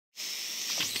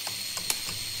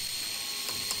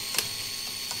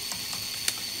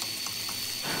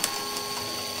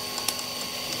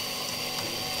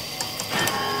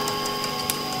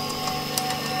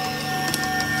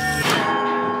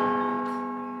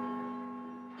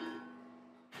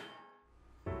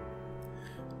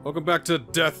Welcome back to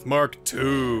Death Mark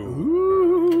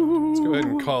 2. Let's go ahead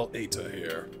and call Eta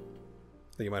here.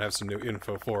 I think you might have some new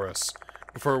info for us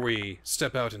before we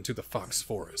step out into the Fox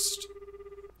Forest.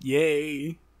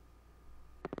 Yay.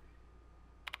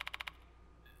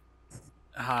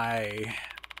 Hi.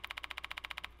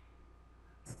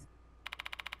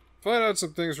 Find out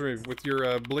some things with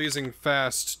your blazing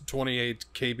fast 28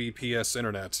 kbps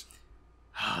internet.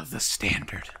 The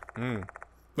standard.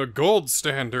 The gold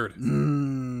standard.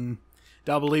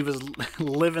 Double Believers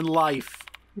living life.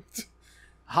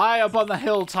 High up on the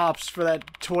hilltops for that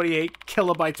 28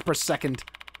 kilobytes per second.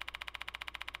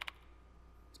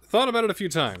 Thought about it a few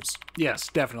times. Yes,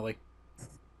 definitely.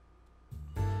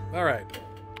 Alright.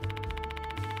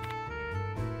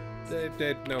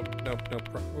 No.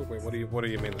 Wait, what do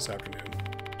you mean this afternoon?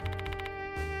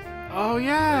 Oh,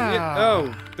 yeah.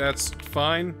 Oh, that's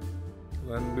fine.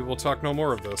 Then we will talk no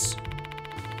more of this.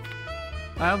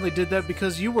 I only did that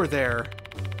because you were there.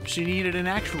 She needed an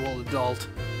actual adult.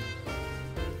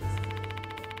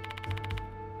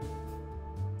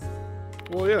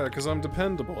 Well, yeah, because I'm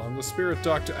dependable. I'm the spirit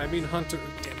doctor. I mean hunter.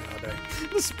 Damn it, how did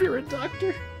The spirit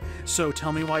doctor. So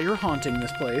tell me why you're haunting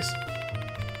this place.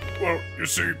 Well, you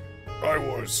see, I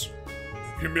was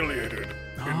humiliated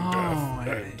in death,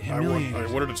 and humiliated.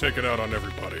 I wanted to take it out on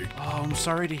everybody. Oh, I'm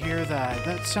sorry to hear that.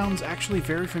 That sounds actually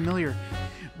very familiar.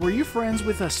 Were you friends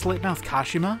with a Slitmouth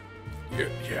Kashima?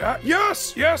 Yeah?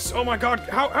 Yes! Oh my god,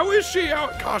 how is she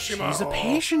out, Kashima? She's a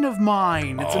patient of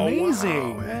mine. It's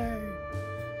amazing. Wow, hey.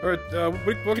 Alright,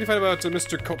 what can you find about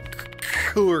Mister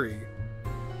Kokkuri?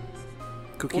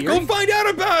 Kokkuri? Well, go find out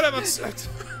about him!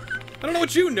 I don't know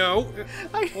what you know.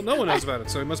 Well, no one knows about it,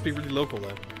 so it must be really local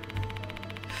then.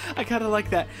 I kind of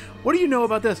like that. What do you know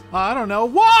about this? I don't know.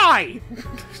 Why?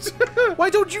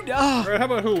 Why don't you... Alright, how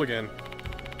about Hooligan?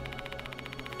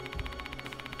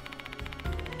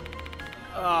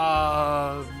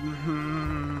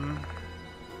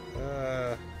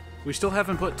 We still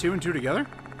haven't put 2 and 2 together?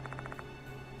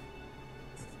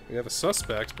 We have a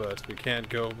suspect, but we can't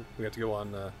go... We have to go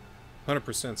on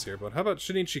 100% here. But how about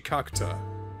Shinichi Kakuta?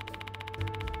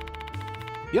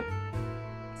 Yep.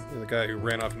 The guy who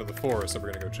ran off into the forest that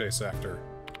we're gonna go chase after.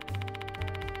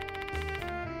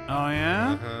 Oh,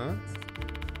 yeah? Uh-huh.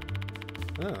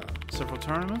 Oh. Several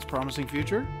tournaments, promising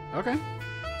future. Okay.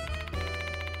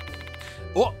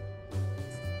 Oh!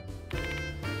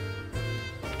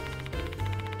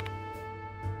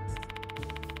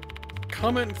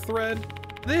 Comment thread?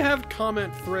 They have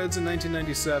comment threads in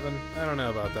 1997. I don't know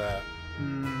about that.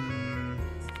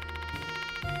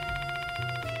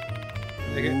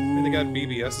 They got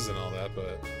BBSs and all that,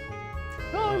 but...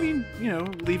 Well, I mean, you know,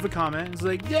 leave a comment. It's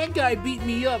like, that guy beat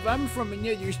me up. I'm from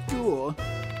another school.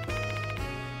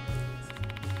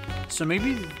 So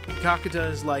maybe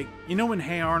Kakuta is like, you know when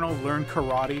Hey Arnold learned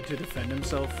karate to defend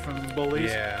himself from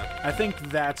bullies? Yeah. I think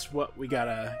that's what we got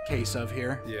a case of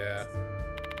here. Yeah.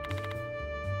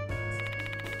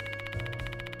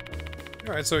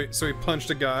 Alright, so he punched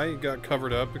a guy, he got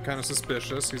covered up, kind of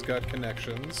suspicious, he's got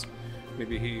connections.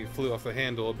 Maybe he flew off the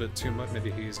handle a bit too much,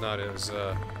 maybe he's not as,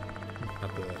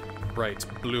 not the bright,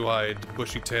 blue-eyed,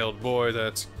 bushy-tailed boy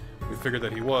that we figured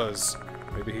that he was.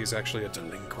 Maybe he's actually a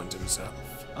delinquent himself.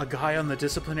 A guy on the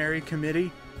disciplinary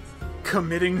committee?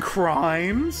 Committing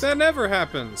crimes? That never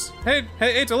happens! Hey,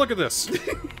 Eta, look at this!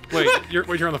 Wait,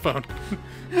 you're on the phone.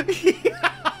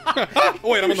 Oh,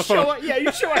 wait, I'm on the phone.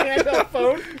 You show a hand on the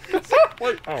phone.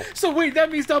 Oh. So wait, that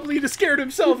means Dumbledore scared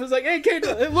himself. It's like, hey, Kate,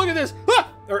 look at this. Ah!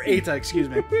 Or Eta, excuse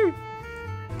me.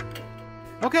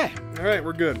 Okay. Alright,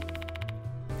 we're good.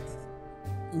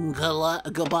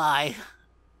 Goodbye.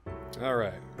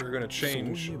 Alright, we're gonna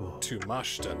change to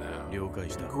Mashita now.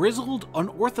 Grizzled,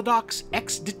 unorthodox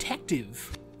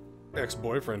ex-detective.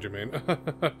 Ex-boyfriend, you mean?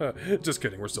 Just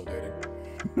kidding, we're still dating.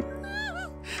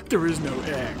 There is no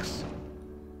X.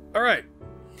 Alright,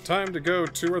 time to go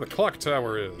to where the clock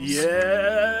tower is.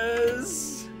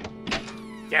 Yes.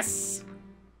 Yes.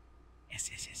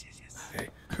 Hey.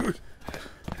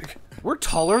 We're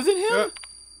taller than him?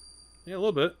 Yeah, a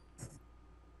little bit.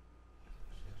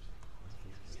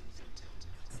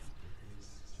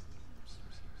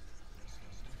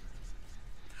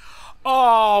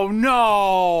 Oh,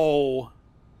 no.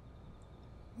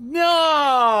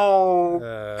 No.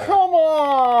 Come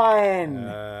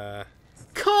on.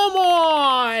 Come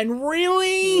on.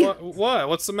 Really? What?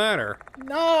 What's the matter?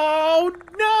 No.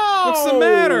 What's the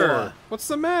matter? What's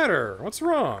the matter? What's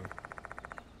wrong?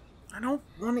 I don't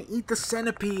want to eat the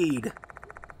centipede.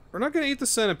 We're not gonna eat the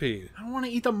centipede. I don't want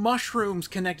to eat the mushrooms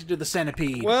connected to the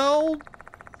centipede. Well...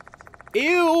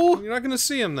 Ew! You're not gonna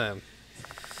see him then.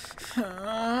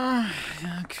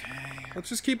 Okay. Let's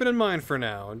just keep it in mind for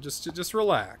now, and just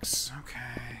relax.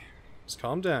 Okay. Just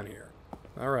calm down here.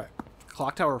 Alright.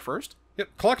 Clock tower first?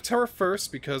 Yep, clock tower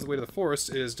first, because the way to the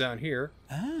forest is down here.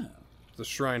 Oh. The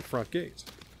shrine front gate.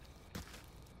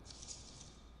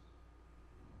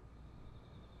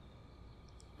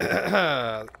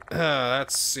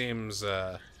 That seems,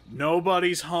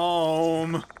 Nobody's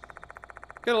home.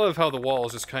 Gotta love how the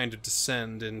walls just kind of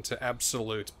descend into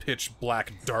absolute pitch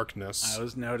black darkness. I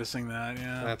was noticing that,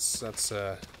 yeah. That's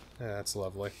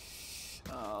lovely.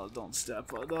 Oh, don't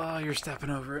step on. Oh, you're stepping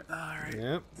over it. Alright.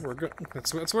 Yep, we're good.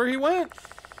 That's where he went.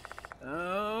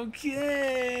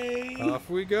 Okay. Off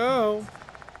we go.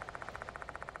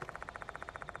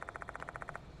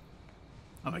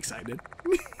 I'm excited.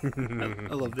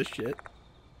 I love this shit.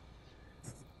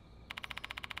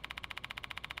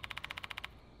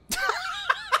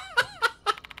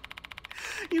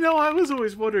 You know, I was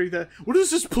always wondering that. What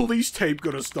is this police tape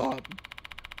gonna stop?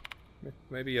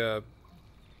 Maybe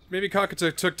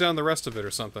Kokkuri took down the rest of it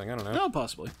or something. I don't know. No,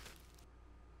 possibly.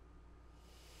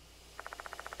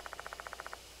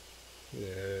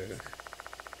 Yeah.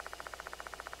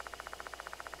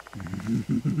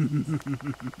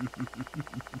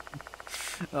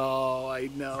 Oh, I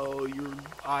know. Your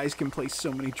eyes can play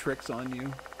so many tricks on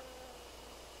you.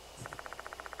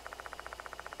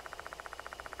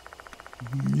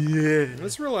 Yeah.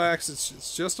 Let's relax.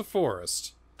 It's just a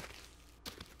forest.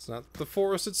 It's not the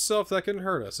forest itself that can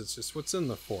hurt us. It's just what's in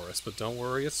the forest. But don't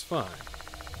worry, it's fine.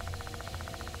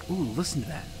 Ooh, listen to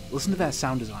that. Listen to that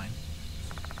sound design.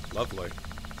 Lovely.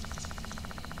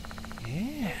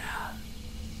 Yeah.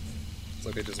 It's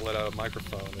like they just let out a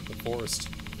microphone in the forest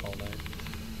all night.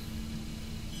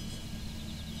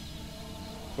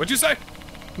 What'd you say?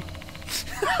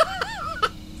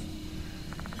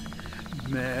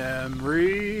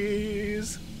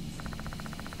 Memories.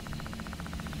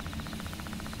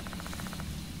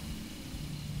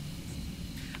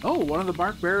 Oh, one of the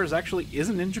bark bearers actually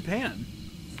isn't in Japan.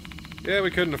 Yeah,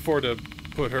 we couldn't afford to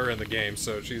put her in the game,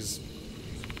 so she's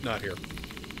not here.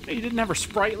 Hey, you didn't have her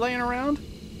sprite laying around?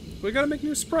 We gotta make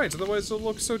new sprites, otherwise it'll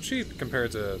look so cheap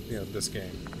compared to, you know, this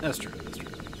game. That's true, that's true.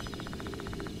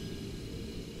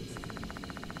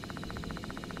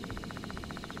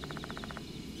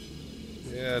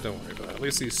 Yeah, don't worry about it. At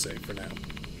least he's safe for now.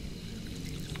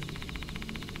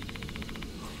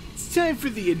 It's time for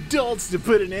the adults to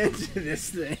put an end to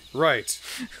this thing. Right.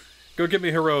 Go get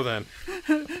me Hero then.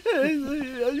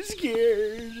 I'm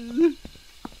scared.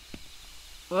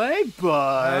 Hey, buddy.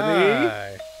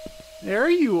 Hi. There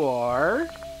you are.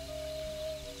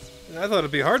 I thought it'd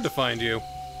be hard to find you.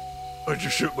 I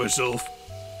just shit myself.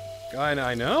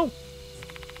 I know.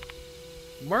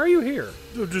 Why are you here?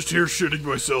 I'm just here shitting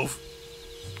myself.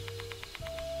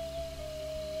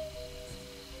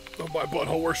 Oh, my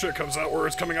butthole where shit comes out, where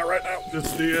it's coming out right now.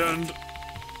 It's the end.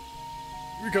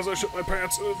 Because I shit my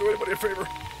pants, I didn't do anybody a favor.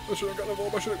 I should have gotten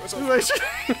involved by shitting myself.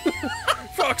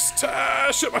 Fucks,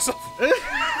 shit myself.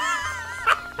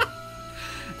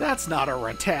 That's not a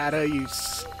rattata, you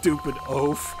stupid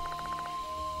oaf.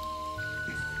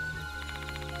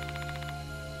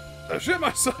 I shit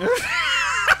myself.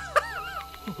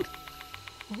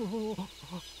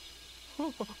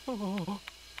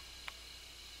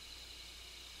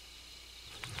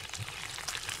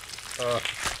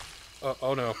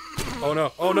 Oh no. Oh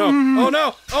no. Oh no. Oh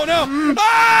no. Oh no.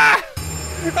 Ah!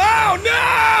 Oh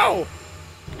no!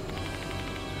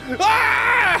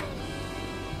 Ah!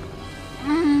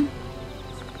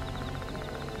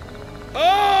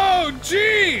 Oh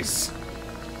jeez!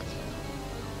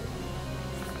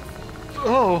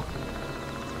 Oh.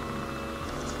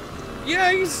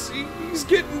 Yeah, he's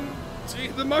getting...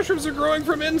 The mushrooms are growing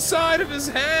from inside of his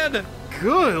head!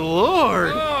 Good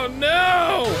lord! Oh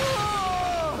no!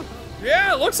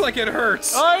 Yeah, it looks like it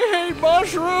hurts! I hate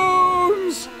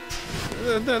mushrooms!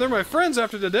 They're my friends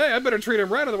after today. I better treat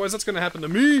them right, otherwise that's gonna happen to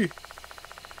me.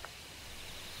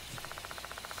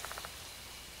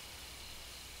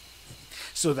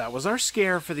 So that was our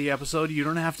scare for the episode. You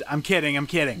don't have to... I'm kidding, I'm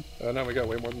kidding. No, we got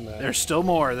way more than that. There's still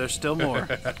more, there's still more.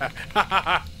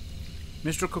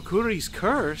 Mister Kokkuri's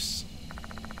curse?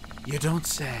 You don't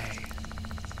say.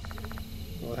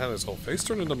 Well, how his whole face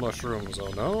turned into mushrooms. Oh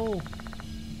no.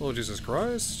 Oh, Jesus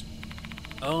Christ.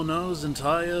 Oh no, his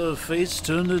entire face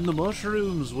turned into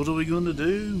mushrooms. What are we going to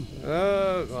do?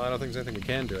 Well, I don't think there's anything we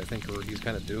can do. I think he's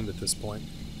kind of doomed at this point.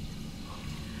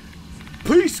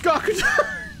 Peace,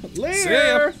 Kokkuri!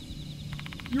 Later!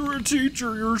 You're a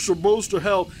teacher, you're supposed to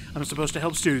help. I'm supposed to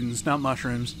help students, not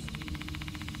mushrooms.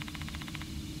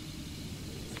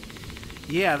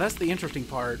 Yeah, that's the interesting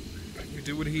part.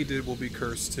 you do what he did, we'll be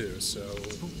cursed too. So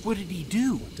What did he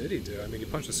do? what did he do? I mean, he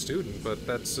punched a student, but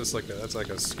that's just like that's like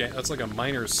a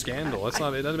minor scandal. That's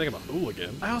not. It doesn't make him a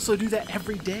hooligan. I also do that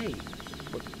every day.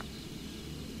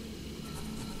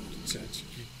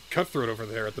 Cutthroat over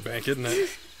there at the bank, isn't it?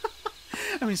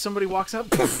 I mean, somebody walks up.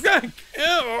 Thank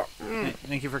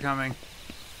Thank you for coming.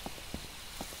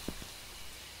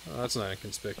 Oh, that's not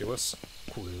inconspicuous.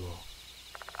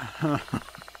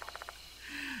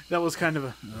 That was kind of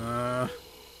a...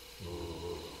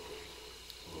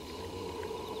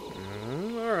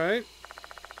 All right.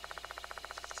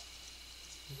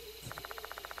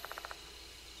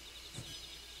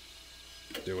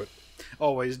 Do it.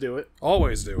 Always do it.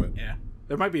 Always do it. Yeah.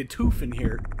 There might be a tooth in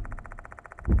here.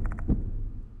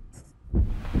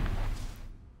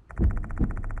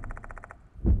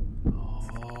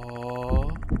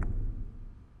 Oh.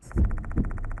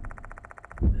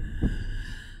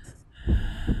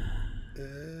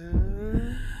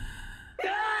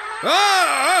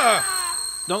 Ah!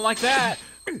 Don't like that.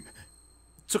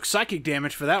 Took psychic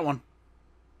damage for that one.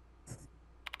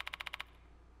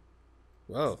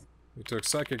 Well, he took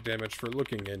psychic damage for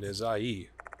looking in his IE.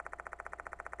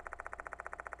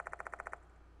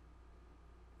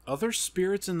 Other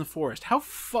spirits in the forest. How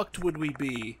fucked would we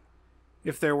be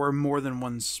if there were more than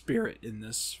one spirit in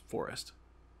this forest?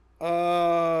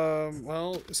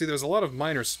 Well, see, there's a lot of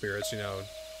minor spirits, you know,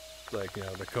 like, you know,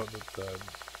 what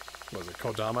is it,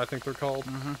 Kodama, I think they're called?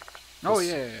 Mm-hmm. Oh,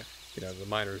 yeah. You know, the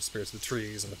minor spirits, the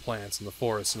trees and the plants and the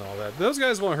forests and all that. Those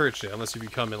guys won't hurt you unless you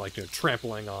become in, like, you know,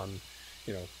 trampling on,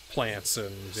 you know, plants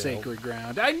and, Sacred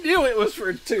ground. I knew it was for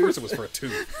a tooth. Of course it was for a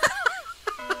tooth.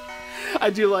 I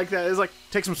do like that. It's like,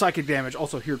 take some psychic damage,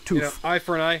 also here, tooth. You know, eye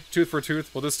for an eye, tooth for a tooth.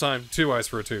 Well, this time, 2 eyes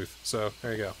for a tooth. So,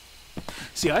 there you go.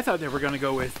 See, I thought they were going to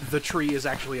go with the tree is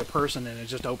actually a person and it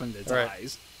just opened its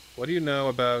eyes. What do you know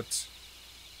about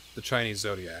the Chinese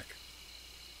zodiac?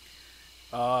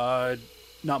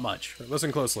 Not much.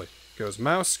 Listen closely. It goes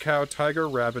mouse, cow, tiger,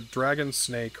 rabbit, dragon,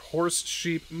 snake, horse,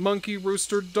 sheep, monkey,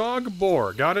 rooster, dog,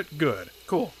 boar. Got it? Good.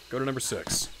 Cool. Go to number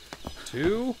 6.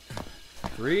 2,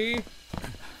 3,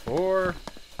 4,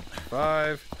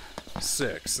 5,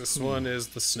 6. This one is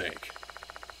the snake.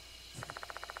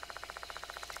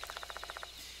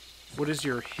 What is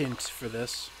your hint for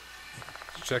this?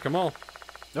 Check them all.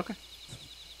 Okay.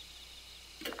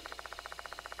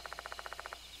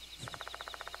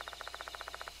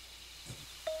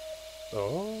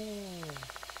 Oh.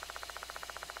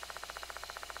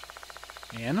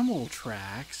 Animal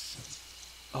tracks.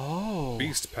 Oh.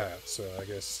 Beast path. So I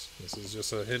guess this is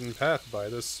just a hidden path by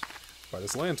this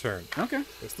lantern. Okay.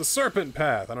 It's the serpent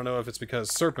path. I don't know if it's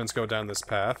because serpents go down this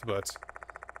path, but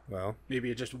well,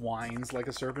 maybe it just whines like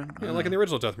a serpent. Yeah, like in the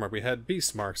original Death Mark, we had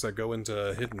beast marks that go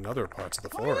into hidden other parts of the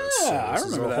forest. Yeah, so I this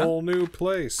remember is a that. whole new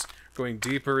place, going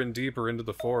deeper and deeper into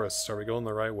the forest. Are we going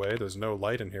the right way? There's no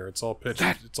light in here. It's all pitch.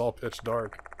 It's all pitch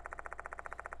dark.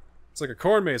 It's like a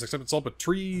corn maze, except it's all but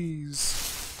trees.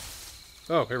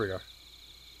 Oh, here we go.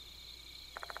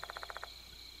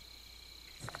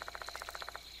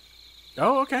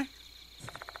 Oh, okay.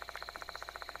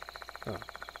 Oh.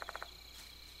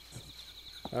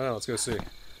 I don't know. Let's go see.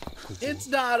 It's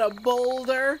not a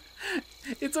boulder.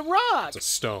 It's a rock. It's a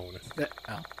stone.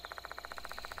 Oh.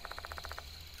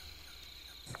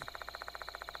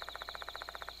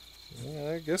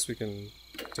 Yeah, I guess we can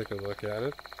take a look at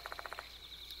it.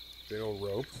 Big old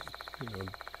rope. You know,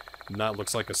 not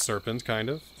looks like a serpent, kind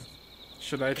of.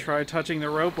 Should I try touching the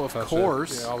rope? Of Touch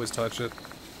course. it. Yeah, always touch it.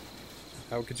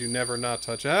 How could you never not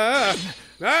touch it? Ah!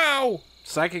 Ow!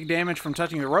 Psychic damage from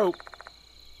touching the rope.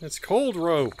 It's cold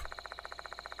rope.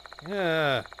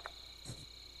 Yeah.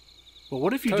 Well,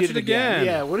 what if you Touch did it it again? again.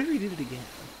 Yeah, what if you did it again?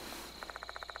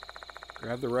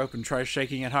 Grab the rope and try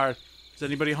shaking it hard. Is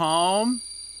anybody home?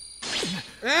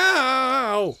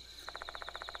 Ow!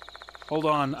 Hold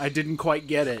on, I didn't quite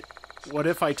get it. What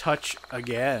if I touch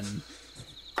again?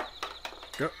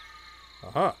 Go.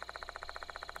 Aha.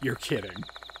 You're kidding.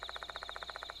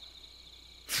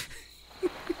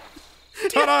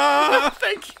 Ta-da!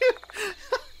 Thank you.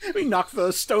 We knocked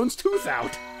the stone's tooth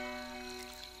out.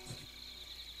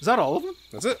 Is that all of them?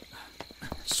 That's it.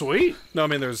 Sweet. No, I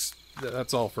mean,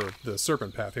 that's all for the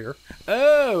serpent path here.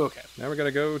 Oh, okay. Now we're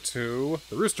gonna go to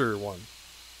the rooster one.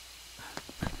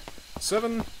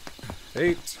 7,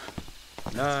 8,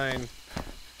 9,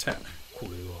 10.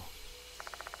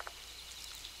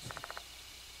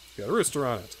 Got a rooster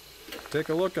on it. Take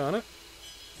a look on it.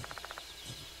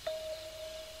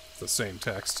 It's the same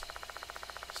text.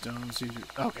 Stones.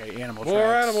 Okay, animal More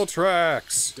tracks. animal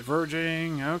tracks.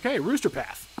 Diverging. Okay, rooster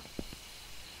path.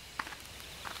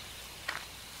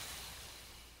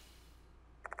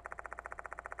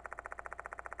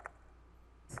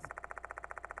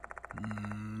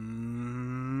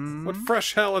 What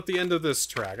fresh hell at the end of this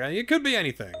track? I mean, it could be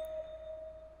anything.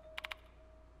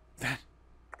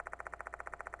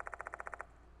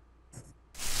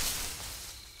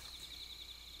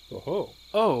 Oh.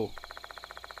 Oh.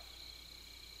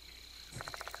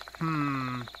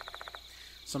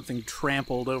 Something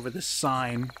trampled over the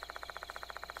sign.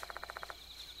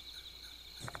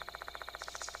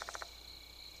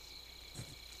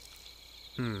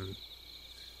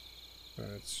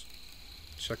 Let's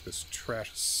check this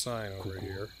trash sign over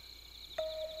here.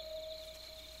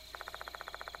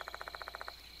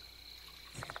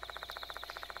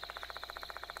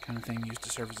 Kind of thing used to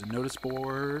serve as a notice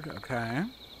board. Okay.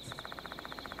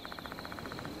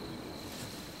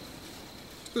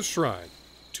 The shrine.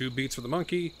 2 beats for the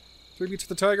monkey, 3 beats for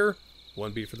the tiger,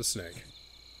 1 beat for the snake.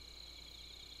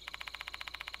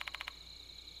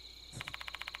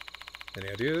 Any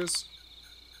ideas?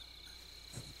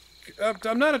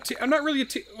 I'm not really a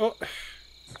well...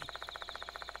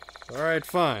 Alright,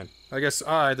 fine. I guess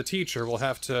I, the teacher, will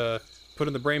have to put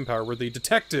in the brainpower where the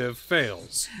detective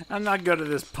fails. I'm not good at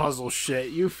this puzzle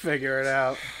shit. You figure it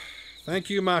out. Thank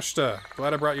you, Mashta.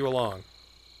 Glad I brought you along.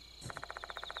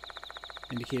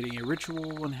 Indicating a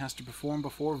ritual one has to perform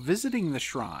before visiting the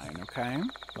shrine, okay?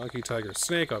 Monkey, tiger,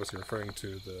 snake, obviously referring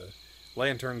to the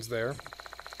lanterns there.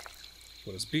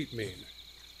 What does beat mean?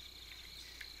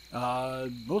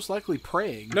 Most likely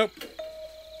praying. Nope.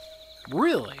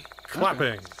 Really?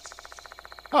 Clapping. Okay.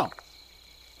 Oh.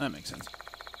 That makes sense.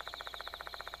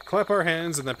 Clap our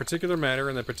hands in that particular manner,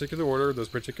 in that particular order, those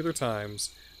particular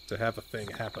times, to have a thing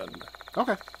happen.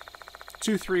 Okay.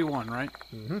 2, 3, 1, right?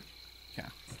 Mm-hmm. Okay.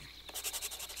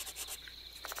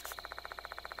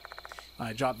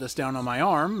 I jot this down on my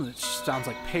arm, which sounds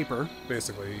like paper.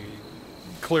 Basically,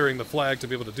 clearing the flag to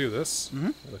be able to do this.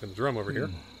 Look at the drum over here.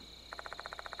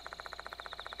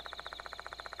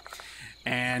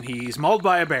 And he's mauled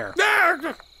by a bear.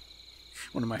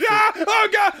 One of my Oh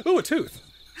god! Ooh, a tooth.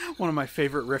 one of my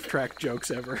favorite riff track jokes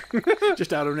ever.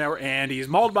 Just out of nowhere, and he's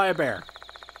mauled by a bear.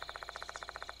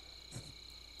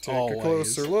 Take Always. a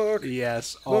closer look.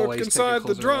 Yes, Look always. take a inside the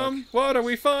closer drum. look. What do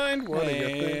we find? What do you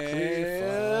think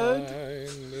And- we find?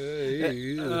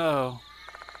 Oh.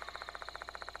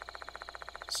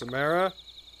 Samara,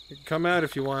 you can come out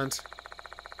if you want.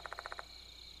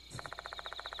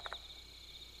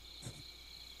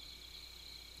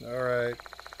 Alright.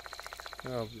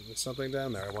 Oh, there's something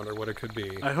down there. I wonder what it could be.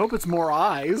 I hope it's more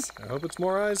eyes. I hope it's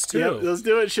more eyes, too. Yep, let's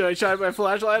do it. Should I shine my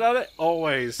flashlight on it?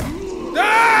 Always.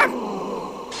 Ah!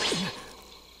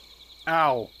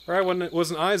 Ow. Alright, when it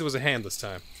wasn't eyes, it was a hand this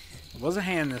time. It was a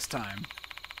hand this time.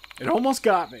 It almost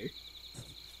got me.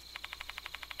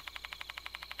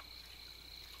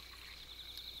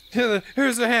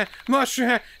 Here's the hand.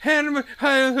 Mushroom hand.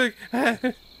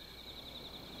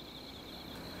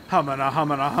 Humana,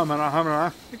 humana, humana, humana. What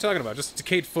are you talking about? Just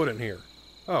decayed foot in here.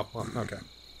 Oh, well, okay.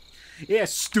 Yeah,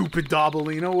 stupid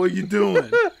Dobalino, what you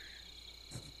doing?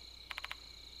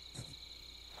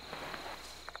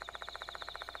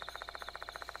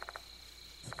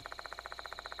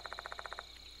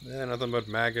 Nothing but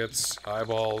maggots,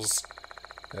 eyeballs,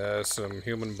 some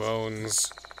human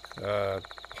bones,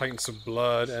 pints of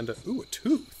blood, and a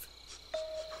tooth.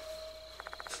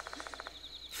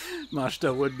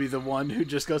 Mashta would be the one who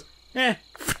just goes, eh,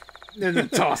 and then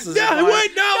tosses Yeah, it.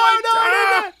 wait, no,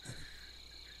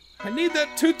 I need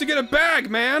that tooth to get a bag,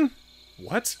 man.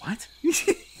 What? What?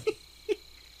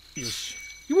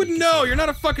 You wouldn't know. You're not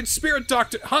a fucking spirit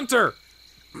doctor. Hunter!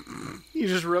 He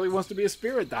just really wants to be a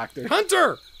spirit doctor.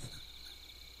 Hunter!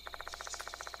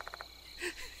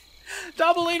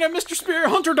 Dobalina, Mr. Spirit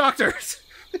Hunter Doctors!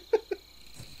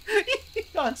 He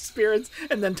hunts spirits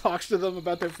and then talks to them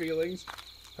about their feelings.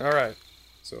 Alright.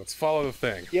 So let's follow the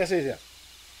thing. Yes, yes, yes.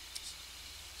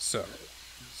 So.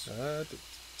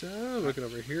 Looking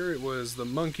over here, it was the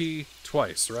monkey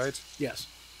twice, right? Yes.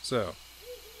 So.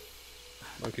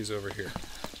 Monkey's over here.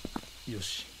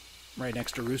 Yes. Right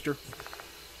next to Rooster.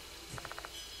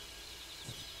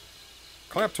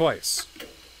 Clap twice.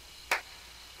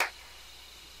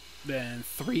 Then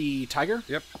 3 Tiger.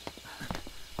 Yep.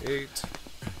 8,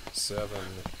 7,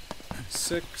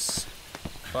 6,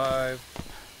 5,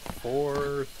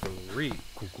 4, 3.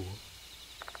 Cool.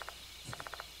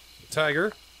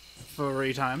 Tiger.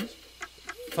 3 times.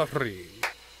 3.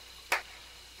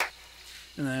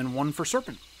 And then 1 for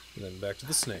Serpent. And then back to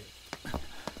the snake.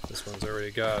 This one's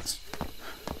already got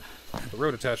the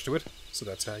road attached to it, so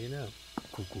that's how you know.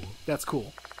 Cool. That's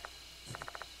cool.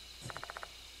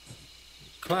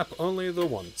 Clap only the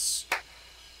once.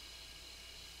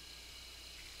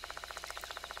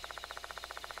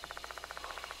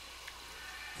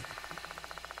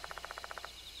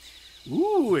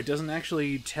 Ooh, it doesn't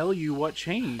actually tell you what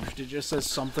changed. It just says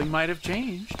something might have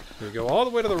changed. You go all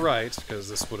the way to the right, because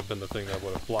this would have been the thing that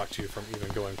would have blocked you from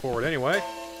even going forward anyway.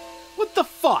 What the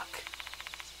fuck?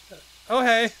 Oh,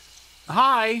 hey.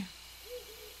 Hi.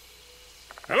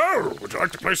 Hello, would you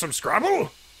like to play some Scrabble?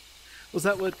 Was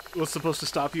that what was supposed to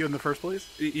stop you in the first place?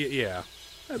 Yeah.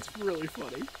 That's really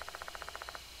funny.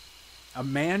 A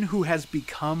man who has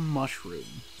become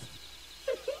mushroom.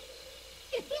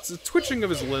 It's a twitching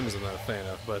of his limbs I'm not a fan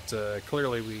of, but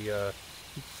clearly we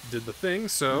did the thing,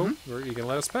 so you can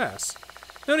let us pass.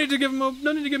 No need to give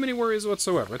him any worries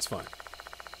whatsoever. It's fine.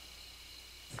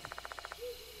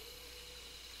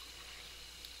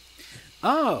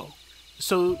 Oh,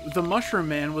 so the mushroom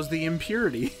man was the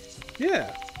impurity.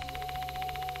 Yeah.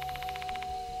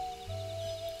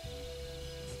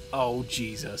 Oh,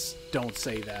 Jesus. Don't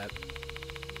say that.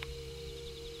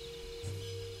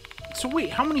 So wait,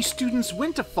 how many students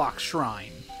went to Fox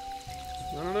Shrine?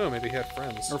 I don't know. Maybe he had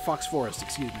friends. Or Fox Forest,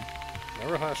 excuse me.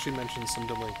 Narahashi mentioned some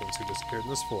delinquents who disappeared in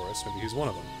this forest. Maybe he's one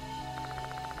of them.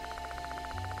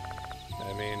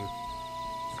 I mean,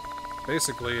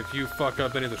 basically, if you fuck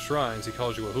up any of the shrines, he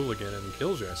calls you a hooligan and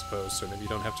kills you, I suppose. So maybe you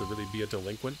don't have to really be a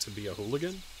delinquent to be a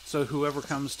hooligan? So whoever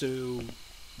comes to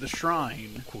the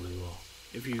shrine,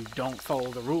 if you don't follow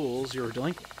the rules, you're a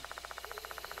delinquent.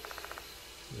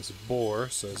 There's a boar,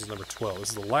 so this is number 12. This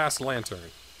is the last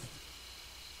lantern.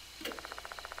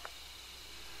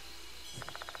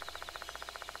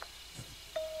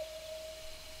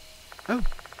 Oh,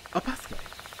 a pathway.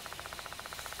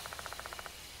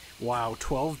 Wow,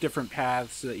 12 different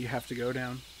paths that you have to go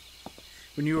down.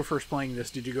 When you were first playing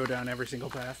this, did you go down every single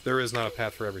path? There is not a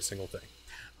path for every single thing.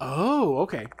 Oh,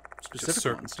 okay.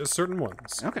 Specific ones. Just certain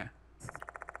ones. Okay.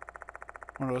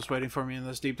 What was waiting for me in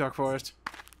this deep dark forest?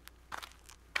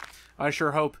 I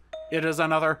sure hope it is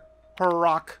another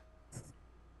rock.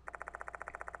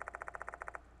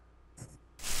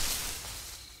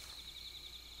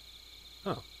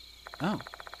 Oh. Oh.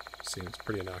 Seems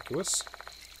pretty innocuous.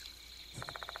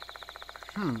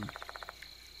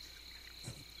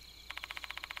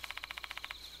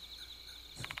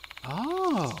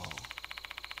 Oh.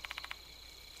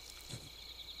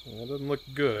 Well, it doesn't look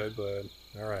good, but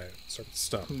alright. Start with the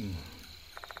stump.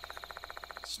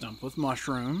 Stump with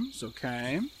mushrooms,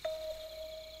 okay.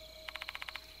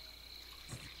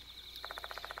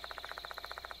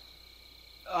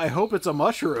 I hope it's a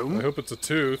mushroom. I hope it's a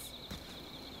tooth.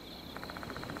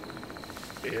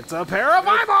 It's a pair of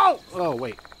eyeballs! Oh,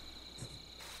 wait.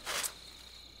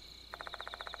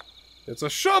 It's a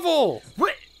shovel!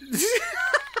 Wait!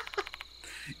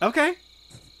 Okay.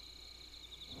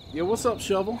 Yeah, what's up,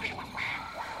 shovel?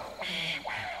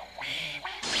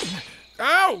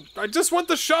 Ow! I just want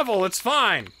the shovel, it's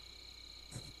fine!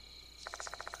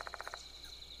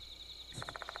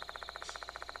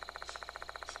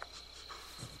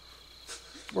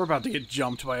 We're about to get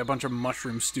jumped by a bunch of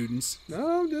mushroom students.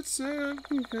 No, that's, it'll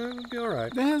be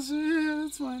alright. That's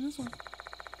fine, that's fine.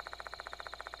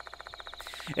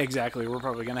 Exactly, we're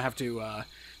probably gonna have to,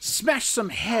 smash some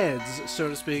heads, so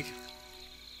to speak.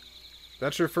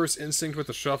 That's your first instinct with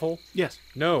the shovel? Yes.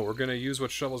 No, we're gonna use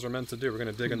what shovels are meant to do. We're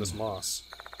gonna dig in this moss.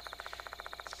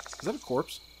 Is that a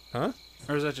corpse? Huh?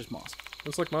 Or is that just moss?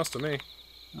 Looks like moss to me.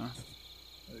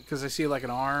 Because I see like an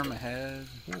arm, a head.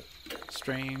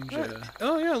 Strange.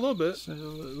 Oh yeah, a little bit. A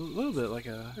little bit like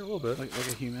a... Yeah, a little bit. Like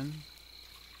a human.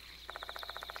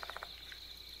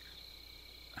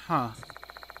 Huh.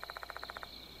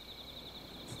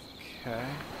 Okay.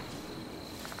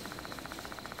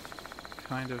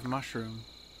 Kind of mushroom.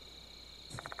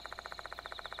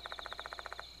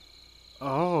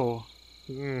 Oh.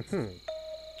 Mm-hmm.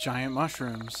 Giant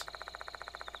mushrooms.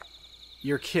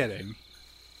 You're kidding.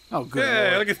 Oh, good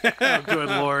Hey, lord. look at that. Oh, good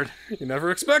lord. You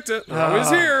never expect it. They're always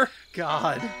here.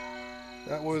 God.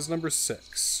 That was number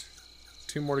 6.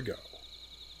 2 more to go.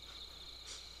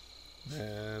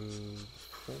 And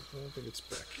I don't think it's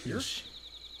back here.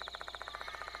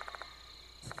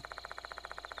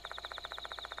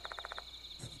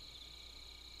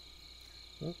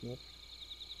 Nope, nope.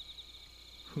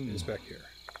 It's back here.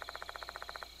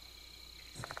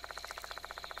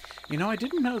 You know, I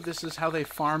didn't know this is how they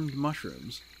farmed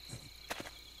mushrooms.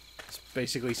 It's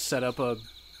basically set up a...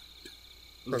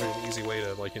 Probably an easy way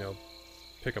to, like, you know,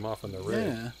 pick them off when they're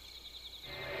ready. Yeah.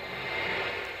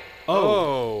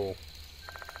 Oh!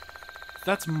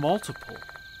 That's multiple.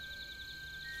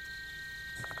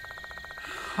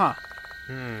 Huh.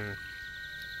 I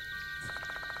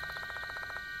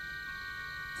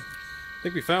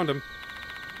think we found him.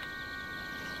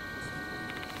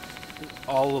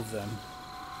 All of them.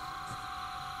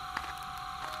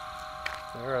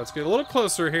 Alright, let's get a little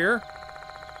closer here.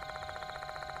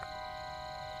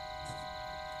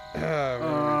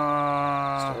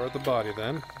 Start with the body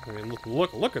then. I mean,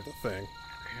 look at the thing.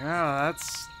 Yeah,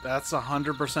 that's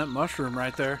 100% mushroom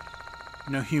right there.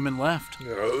 No human left.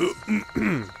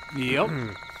 Yep.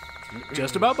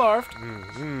 Just about barfed.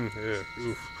 Yeah,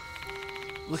 oof.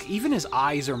 Look, even his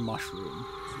eyes are mushroom.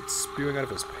 It's spewing out of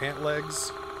his pant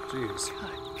legs. Jeez.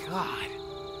 Good God.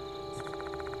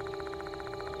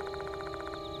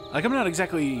 Like, I'm not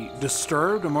exactly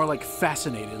disturbed, I'm more like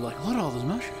fascinated. Like, look at all those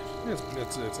mushrooms.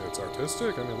 It's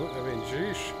artistic. I mean, look,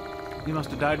 jeesh. He must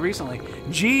have died recently.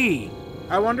 Gee!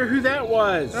 I wonder who that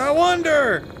was. I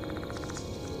wonder!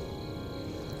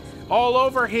 All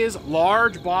over his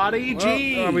large body. Well,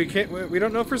 Gee! we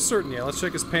don't know for certain yet. Let's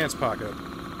check his pants pocket.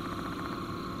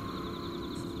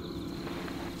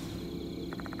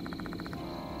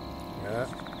 Yeah.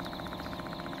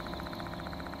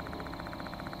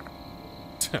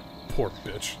 Poor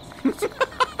bitch.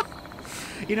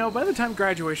 You know, by the time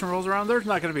graduation rolls around, there's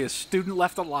not going to be a student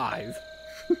left alive.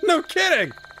 No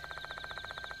kidding!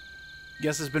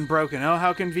 Guess it's been broken. Oh,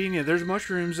 how convenient. There's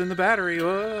mushrooms in the battery.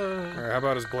 Whoa. Alright, how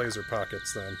about his blazer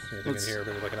pockets then? Anything in here?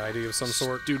 Maybe like an ID of some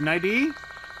sort? Student ID?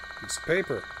 Piece of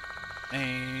paper.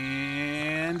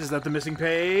 And is that the missing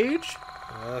page?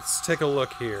 Let's take a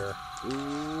look here.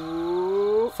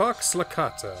 Ooh. Fox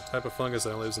laccata, type of fungus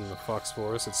that lives in the fox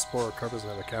forest. Its spore carpus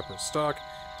and have a cap or stalk.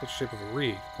 Takes the shape of a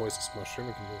reed. Poisonous mushroom.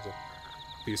 And contains a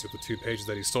piece of the 2 pages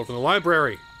that he stole from the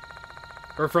library.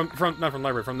 Or from not from the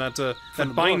library, from that that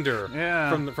binder. Book. Yeah.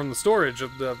 From the storage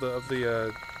of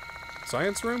the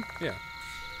science room. Yeah.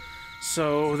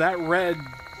 So that red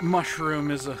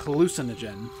mushroom is a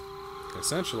hallucinogen.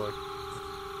 Essentially.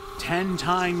 10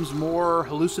 times more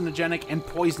hallucinogenic and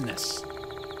poisonous.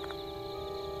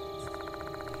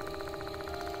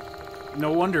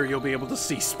 No wonder you'll be able to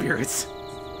see spirits.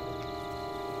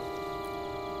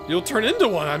 You'll turn into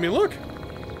one. I mean, look.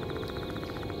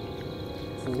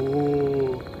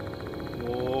 Whoa.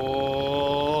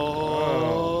 Whoa.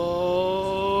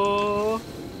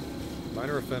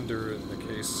 Minor offender in the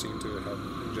case seemed to have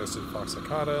ingested fox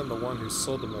laccata, and the one who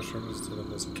sold the mushroom is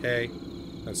known as K.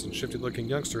 And some shifty-looking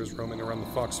youngsters roaming around the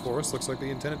fox forest looks like they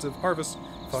intended to harvest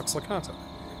fox laccata.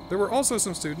 There were also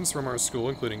some students from our school,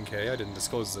 including K. I didn't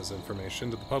disclose this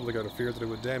information to the public out of fear that it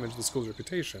would damage the school's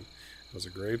reputation. It was a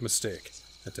grave mistake.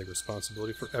 I take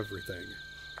responsibility for everything.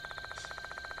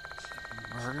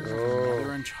 Murder of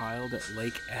mother and child at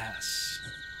Lake S.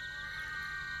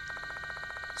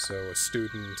 So a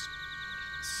student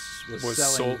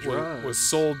was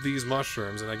sold these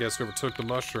mushrooms, and I guess whoever took the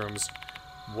mushrooms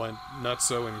went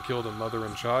nutso and killed a mother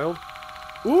and child.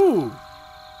 Ooh!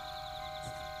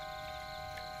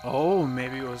 Oh,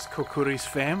 maybe it was Kokkuri's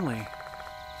family.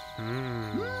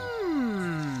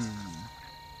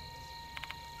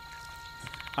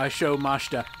 I show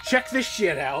Mashta. Check this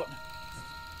shit out.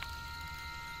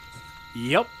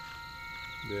 Yep.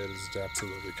 That is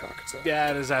absolutely Kakata.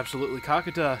 That is absolutely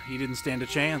Kakata. He didn't stand a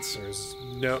chance. There's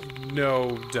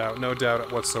no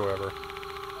doubt whatsoever.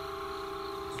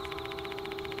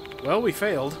 Well, we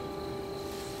failed.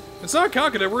 It's not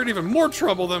Kakata. We're in even more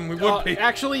trouble than we would be.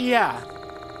 Actually, yeah.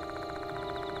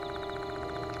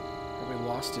 Probably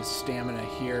lost his stamina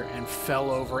here and fell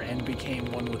over and became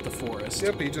one with the forest.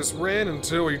 Yep, he just ran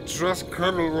until he just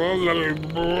cuddled around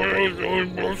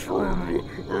that mushroom.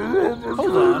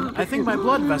 Hold on, I think my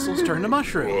blood vessels turned to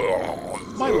mushroom.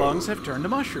 My lungs have turned to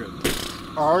mushroom.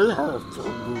 I have to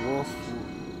do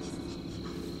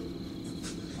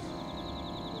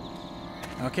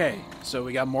Okay, so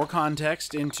we got more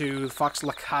context into Fox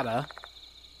Laccata.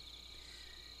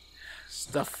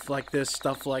 Stuff like this,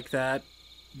 stuff like that.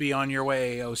 Be on your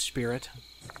way, oh spirit.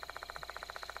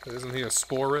 Isn't he a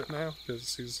sporit now?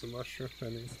 Because he's a mushroom? I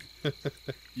mean...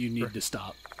 You need to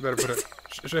stop. Better put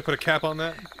a... Should I put a cap on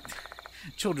that?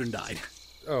 Children died.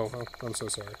 Oh, I'm so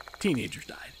sorry. Teenagers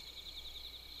died.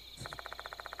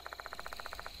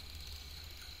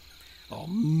 All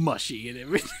mushy and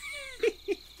everything.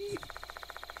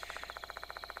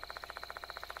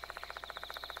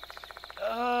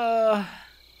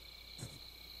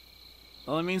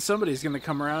 Well, I mean, somebody's gonna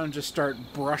come around and just start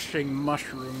brushing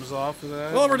mushrooms off of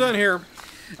that. Well, we're done here.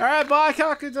 Alright, bye,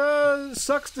 Kakata.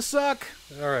 Sucks to suck.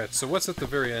 Alright, so what's at the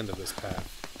very end of this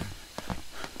path?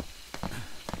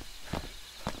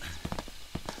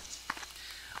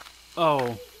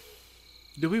 Oh.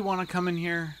 Do we want to come in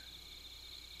here?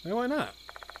 Well, why not?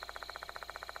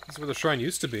 This is where the shrine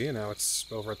used to be, and now it's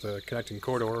over at the connecting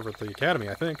corridor over at the academy,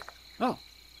 I think. Oh.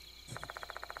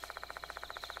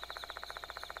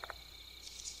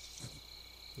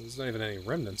 There's not even any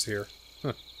remnants here.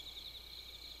 Huh.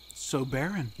 So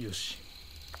barren. Yes.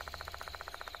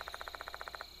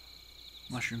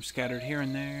 Mushrooms scattered here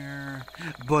and there.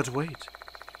 But wait.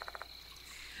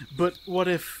 But what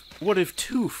if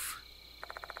Toof?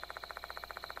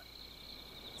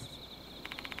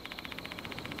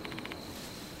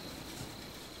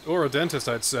 Or a dentist,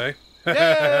 I'd say.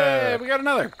 Yay! We got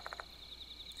another.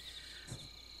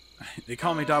 They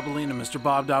call me Dabalina, Mr.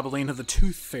 Bob Dabalina, the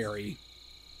Tooth Fairy.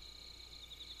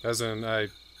 As in, I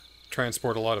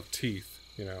transport a lot of teeth,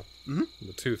 you know. Mm-hmm.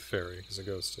 The Tooth Fairy, because it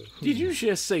goes to... Did you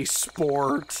just say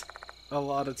sport? A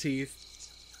lot of teeth.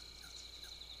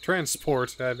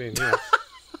 Transport, I mean, yeah.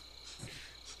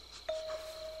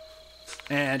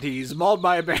 And he's mauled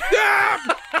by a bear.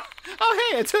 Oh,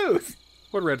 hey, a tooth!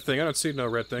 What red thing? I don't see no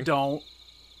red thing. Don't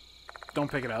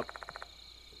pick it up.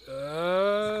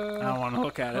 I don't want to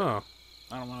look at it. Oh.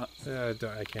 I don't want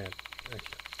to... I can't.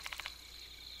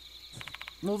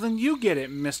 Well, then you get it,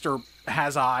 Mr.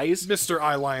 Has Eyes. Mr.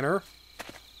 Eyeliner.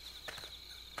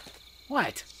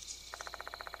 What?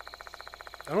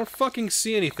 I don't fucking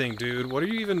see anything, dude. What are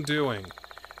you even doing?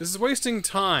 This is wasting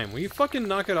time. Will you fucking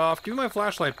knock it off? Give me my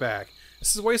flashlight back.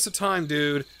 This is a waste of time,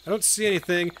 dude. I don't see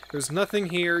anything. There's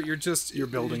nothing here. You're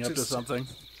building up to something.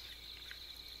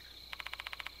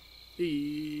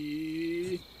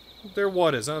 There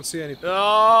what is? I don't see anything.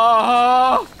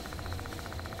 Oh!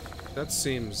 That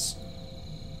seems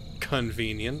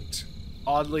convenient.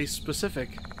 Oddly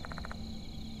specific.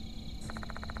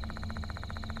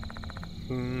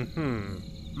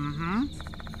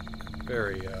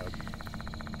 Very,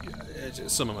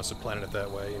 someone must have planned it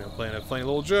that way, you know, playing a funny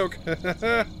little joke.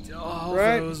 All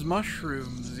right? Those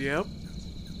mushrooms, yep.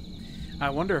 I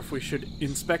wonder if we should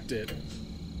inspect it.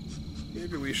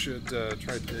 Maybe we should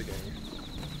try digging.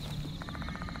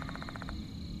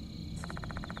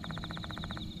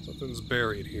 Something's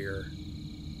buried here.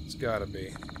 It's gotta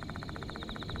be.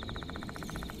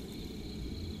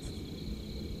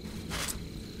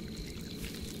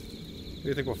 What do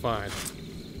you think we'll find?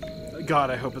 God,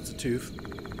 I hope it's a tooth.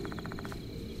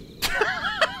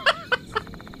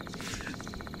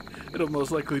 It'll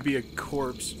most likely be a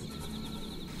corpse.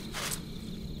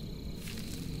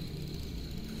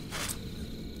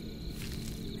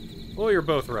 Well, you're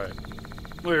both right.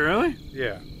 Wait, really?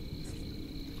 Yeah.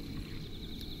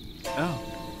 Oh.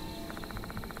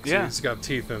 So Yeah. he's got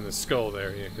teeth in the skull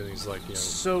there, yeah, because he's like, you know...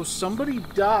 So somebody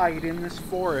died in this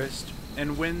forest,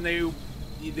 and when they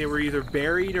were either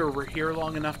buried or were here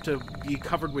long enough to be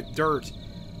covered with dirt,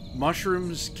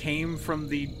 mushrooms came from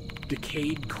the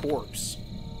decayed corpse.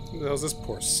 Who the hell's this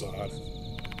poor sod?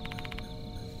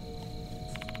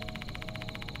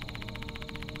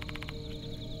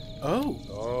 Oh.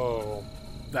 Oh.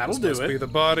 That'll This do must it. be the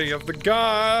body of the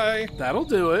guy! That'll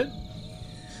do it.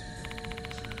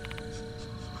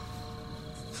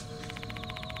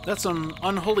 That's some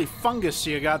unholy fungus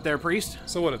you got there, priest.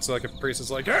 So what, it's like a priest is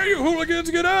like, hey, you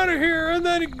hooligans, get out of here! And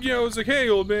then, you know, it's like, hey,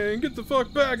 old man, get the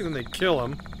fuck back! And then they kill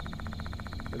him.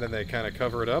 And then they kind of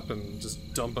cover it up and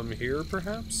just dump him here,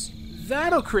 perhaps?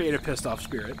 That'll create a pissed off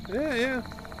spirit. Yeah, yeah.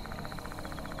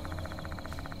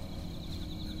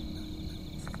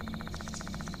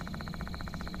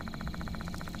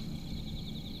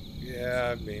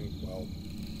 Yeah, I mean, well...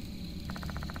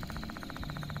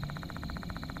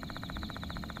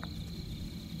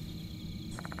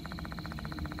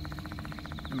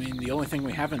 I mean, the only thing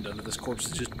we haven't done to this corpse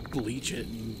is just bleach it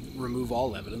and remove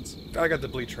all evidence. I got the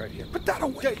bleach right here. Put that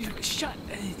away! Shut!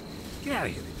 Get out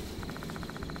of here.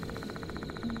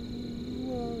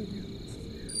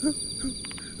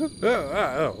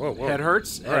 Whoa. Head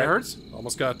hurts? Head hurts?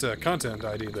 Almost got content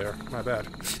ID there. My bad.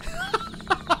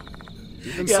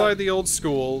 Deep inside the old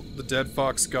school, the dead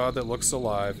fox god that looks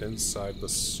alive inside the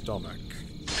stomach.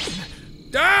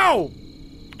 Ow!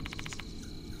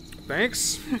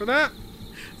 Thanks for that.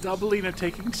 Dabalina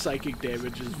taking psychic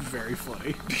damage is very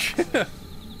funny.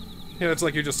 Yeah, it's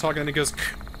like you're just talking and he goes,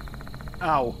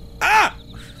 Ow. ah!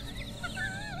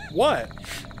 What?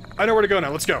 I know where to go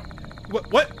now. Let's go.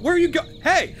 What? Where are you go?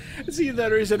 Hey! See,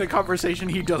 that is in a conversation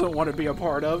he doesn't want to be a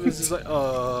part of. It's just like,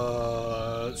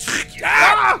 Ah!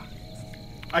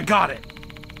 I got it.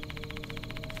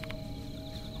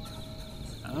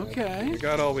 Okay. We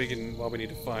got all we need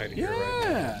to find here right now.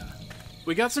 Yeah.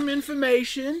 We got some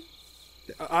information.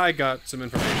 I got some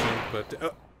information,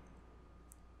 but...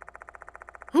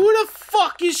 Who the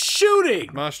fuck is shooting?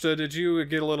 Mashta, did you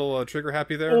get a little trigger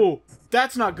happy there? Oh,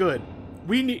 that's not good.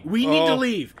 We need to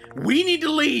leave. We need to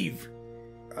leave.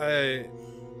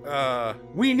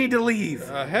 We need to leave.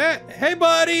 Hey,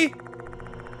 buddy!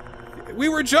 We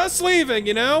were just leaving,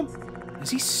 you know?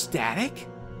 Is he static?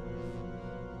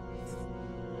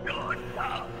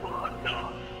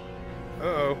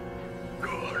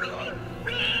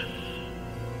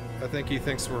 think he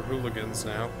thinks we're hooligans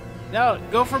now. No,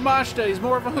 go for Mashta. He's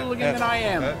more of a hooligan than I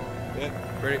am.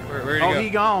 Where'd he go? Oh, he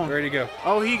gone. Where'd he go?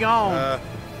 Oh, he gone.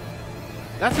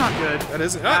 That's not good. That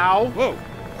isn't. Ow. Whoa.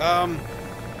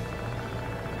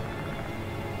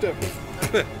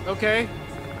 Okay.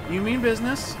 You mean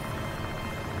business.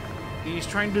 He's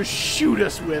trying to shoot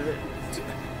us with it.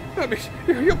 I mean,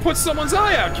 you'll put someone's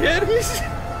eye out, kid.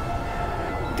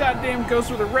 Goddamn ghost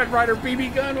with a Red Ryder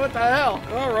BB gun. What the hell?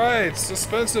 All right,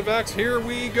 suspensive act. Here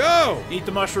we go. Eat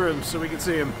the mushrooms so we can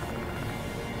see him.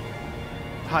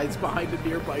 Hides behind a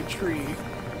nearby tree.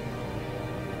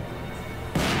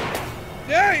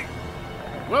 Yay!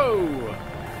 Whoa!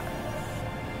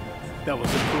 That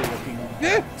was a cool looking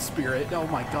spirit. Oh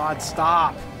my god,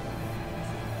 stop!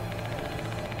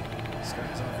 This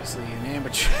guy's obviously an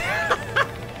amateur.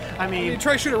 I mean, you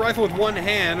try to shoot a rifle with one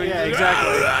hand. Yeah,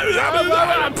 exactly.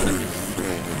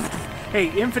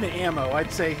 Hey, infinite ammo.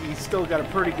 I'd say he's still got a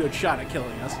pretty good shot at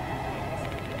killing us.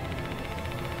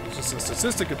 It's just a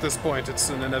statistic at this point. It's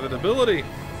an inevitability.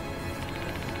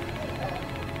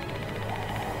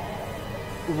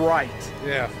 Right.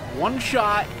 Yeah. One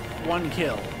shot, one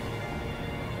kill.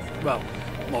 Well,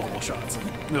 multiple shots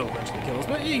and no eventually kills,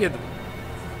 but you get the...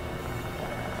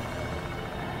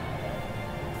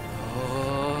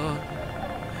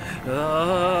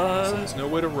 So there's no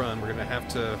way to run. We're gonna have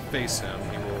to face him.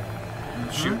 He will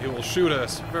shoot. He will shoot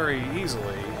us very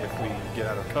easily if we get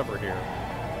out of cover here.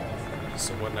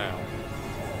 So what now?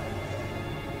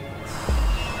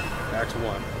 Act 1.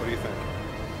 What do you think?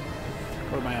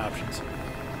 What are my options?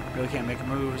 Really can't make a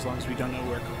move as long as we don't know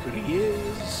where Kokkuri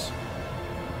is.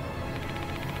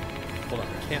 Hold on, I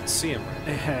can't see him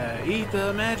right Eat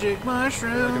the magic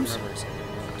mushrooms. now. I don't remember something.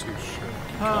 I'm not too sure.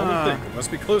 I can only think. It must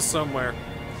be close somewhere.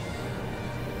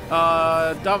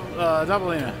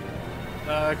 Doubleina.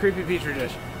 Creepy petri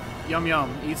dish. Yum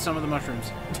yum. Eat some of the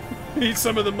mushrooms. Eat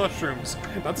some of the mushrooms.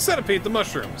 Not the centipede, the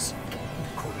mushrooms.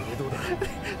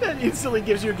 That instantly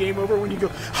gives you a game over when you go.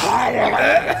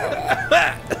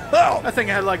 I think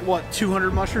I had like, what,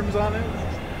 200 mushrooms on it?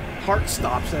 Heart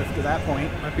stops after that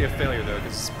point. Might be a failure though,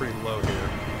 because it's pretty low here.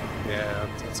 Yeah,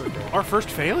 that's okay. Our first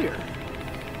failure.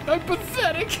 I'm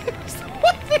pathetic.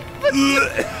 What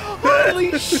the?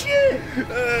 Holy shit!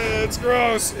 It's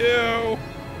gross. Ew.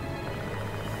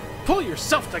 Pull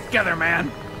yourself together,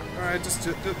 man. All right, just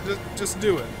do it. Just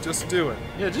do it.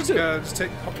 Yeah, just do it. Just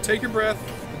take your breath.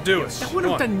 Do it. That went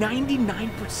up to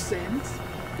 99%.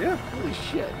 Yeah. Holy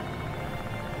shit.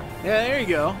 Yeah, there you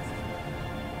go.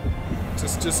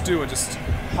 Just do it. Just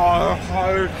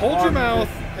hold your mouth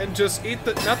and just eat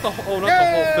the not the whole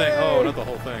thing. Oh, not the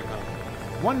whole thing. Huh?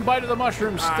 One bite of the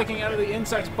mushroom sticking out of the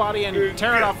insect's body and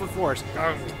tear it off with force.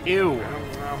 Ew.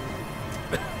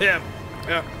 Yeah.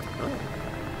 Yeah.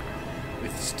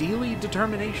 With steely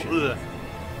determination. Ugh.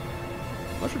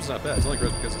 Mushroom's not bad. It's only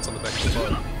gross because it's on the back of the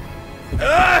bug.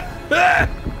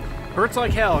 Hurts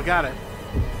like hell. Got it.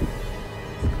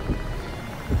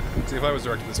 See, if I was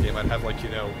directing this game, I'd have, like, you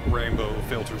know, rainbow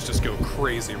filters just go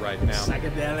crazy right now.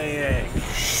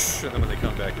 Psychedelic. And then when they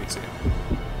come back, we'd see them.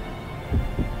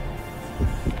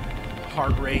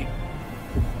 Heart rate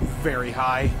very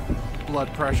high.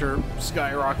 Blood pressure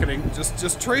skyrocketing.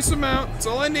 Just trace them out. That's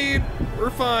all I need. We're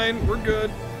fine. We're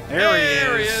good.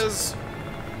 There he is.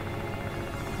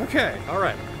 Okay. All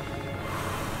right.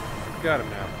 Got him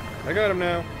now. I got him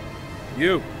now.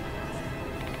 You.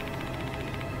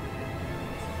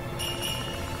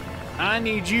 I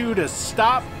need you to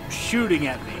stop shooting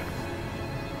at me.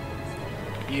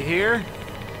 You hear?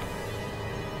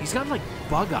 He's got like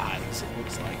bug eyes, it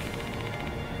looks like.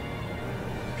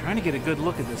 Trying to get a good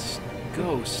look at this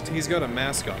ghost. He's got a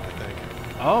mask on, I think.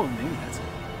 Oh, maybe that's it.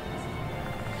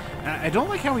 I don't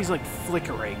like how he's like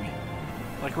flickering.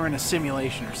 Like we're in a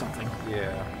simulation or something.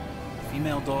 Yeah.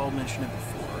 Female doll, mentioned it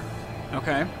before.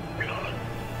 Okay.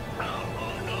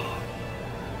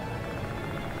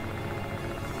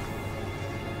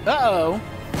 Uh-oh.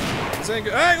 This ain't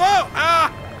good. Hey, whoa!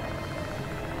 Ah!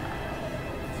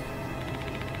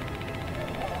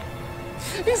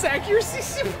 His accuracy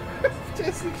super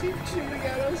just to keep shooting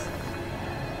at us.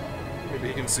 Maybe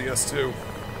he can see us too.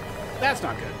 That's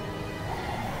not good.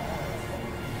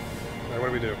 Alright, what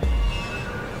do we do?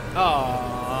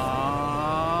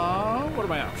 What are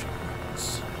my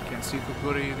options? Can't see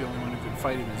Kokkuri. The only one who can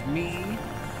fight him is me.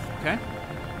 Okay.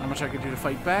 Not much I can do to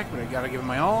fight back, but I gotta give him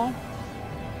my all.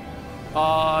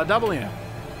 Doubleina.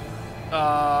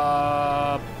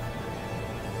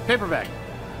 Paperback.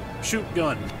 Shoot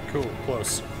gun. Cool,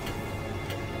 close.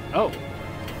 Oh.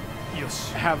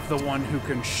 Yes. Have the one who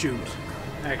can shoot.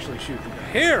 Actually shoot the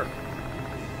gun. Here!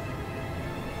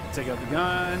 Take out the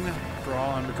gun. After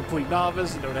all, I'm a complete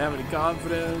novice and don't have any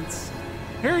confidence.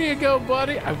 Here you go,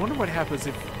 buddy. I wonder what happens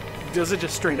if... Does it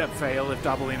just straight up fail if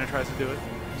Dabalina tries to do it?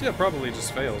 Yeah, probably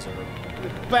just fails her.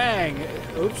 Bang!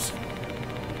 Oops.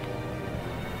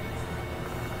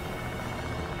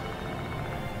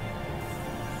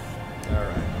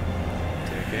 Alright.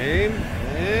 Take aim.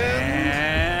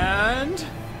 And...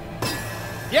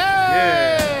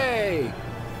 Yay!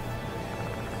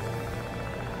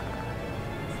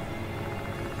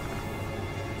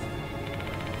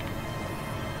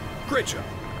 Great job.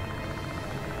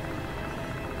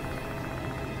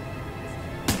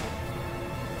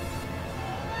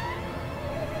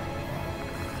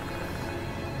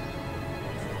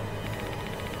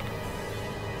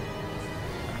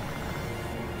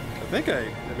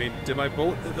 I mean, did my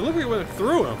bullet... It looked like it went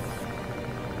through him.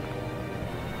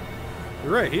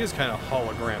 You're right, he is kind of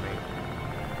hologrammy.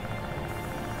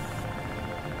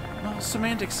 Well,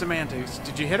 semantics.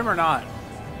 Did you hit him or not?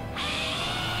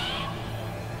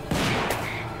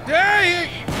 Hey!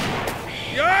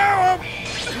 Yeah!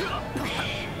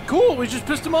 Cool, we just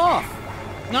pissed him off.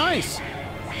 Nice.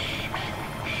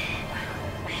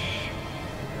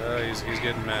 He's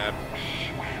getting mad.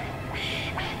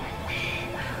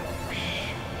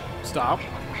 Stop.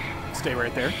 Stay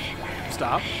right there.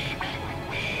 Stop.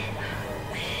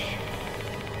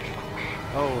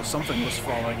 Oh, something was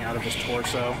falling out of his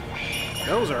torso.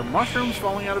 Those are mushrooms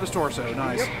falling out of his torso.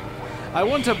 Nice. Yep. I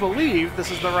want to believe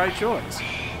this is the right choice.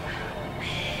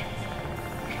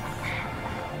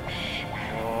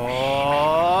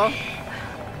 Oh.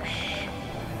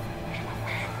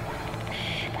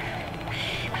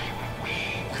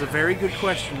 It's a very good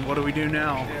question. What do we do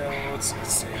now? Yeah, let's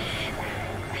see.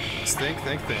 Let's think.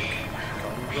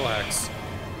 Calm, relax.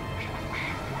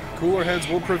 Cooler heads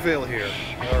will prevail here.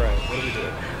 Alright, what do we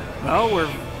do? Well, we're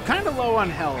kind of low on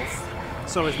health.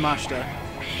 So is Mashta.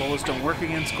 Bullets don't work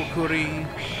against Kokkuri.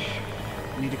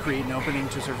 We need to create an opening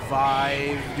to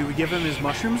survive. Do we give him his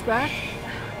mushrooms back?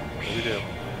 What do we do?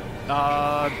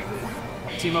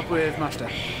 Team up with Mashta.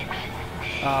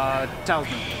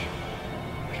 Talisman.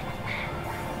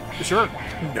 Sure.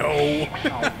 No.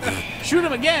 Oh. Shoot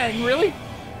him again, really?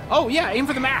 Oh, yeah, aim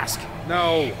for the mask.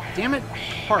 No. Damn it.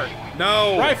 Heart.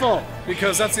 No. Rifle.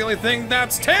 Because that's the only thing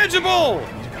that's tangible.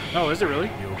 Oh, is it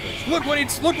really? Look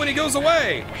when he goes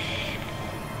away.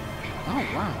 Oh,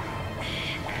 wow.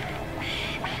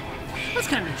 That's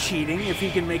kind of cheating if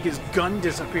he can make his gun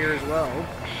disappear as well.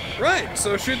 Right,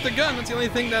 so shoot the gun. That's the only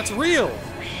thing that's real.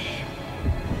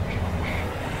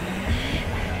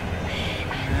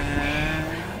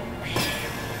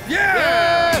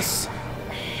 Yes!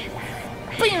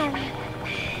 Bam!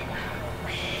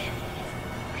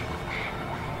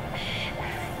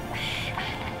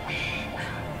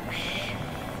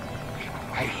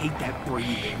 I hate that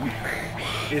breathing.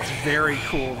 It's very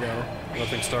cool, though. I don't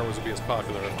think Star Wars would be as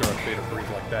popular if Darth Vader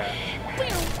breathed like that.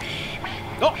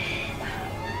 Oh!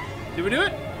 Did we do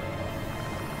it?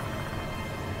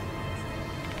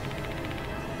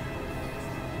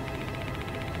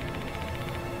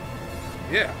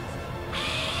 Yeah.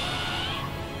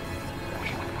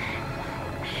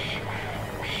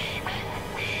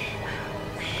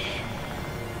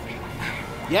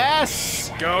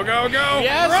 Yes! Go, go, go!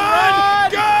 Yes,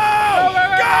 run! run!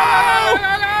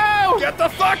 Go! Get the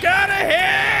fuck out of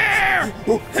here!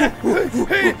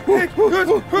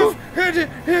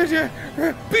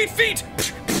 Beat feet!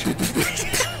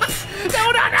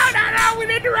 No! We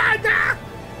need to run now!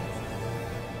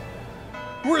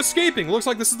 We're escaping. Looks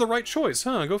like this is the right choice,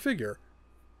 huh? Go figure.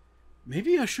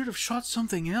 Maybe I should have shot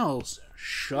something else.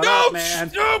 Shut No! up, man.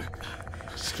 Nope!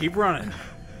 Just keep running.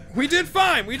 We did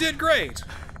fine. We did great.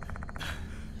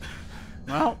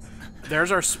 Well,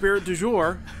 there's our spirit du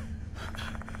jour.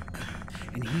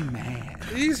 And he mad.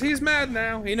 He's mad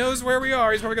now. He knows where we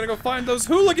are. He's probably gonna go find those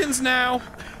hooligans now.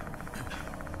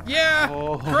 Yeah,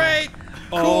 great,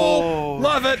 cool,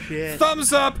 love it. Shit.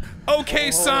 Thumbs up.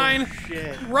 Okay, sign.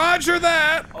 Shit. Roger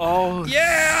that. Oh,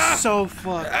 yeah. So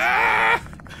fucked. Ah!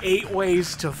 8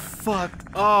 ways to fuck.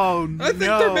 Oh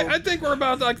no. I think we're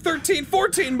about like 13,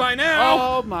 14 by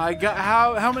now. Oh my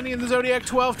god. How many in the Zodiac?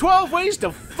 12? 12 ways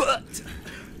to fuck.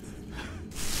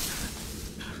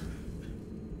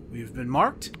 We've been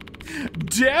marked.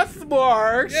 Death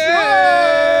marks.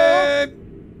 Yay!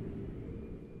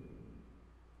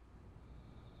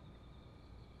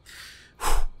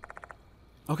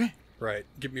 Okay. Right.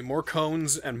 Give me more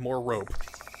cones and more rope.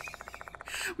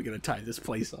 We gotta tie this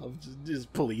place off.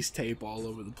 Just police tape all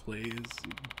over the place.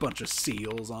 A bunch of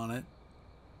seals on it.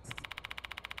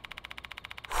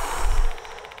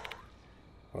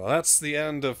 Well, that's the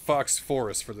end of Fox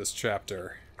Forest for this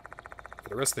chapter.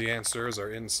 The rest of the answers are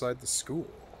inside the school.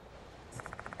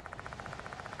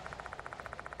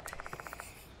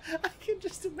 I can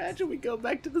just imagine we go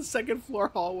back to the second floor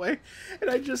hallway, and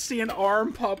I just see an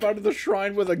arm pop out of the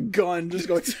shrine with a gun, just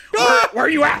going, where are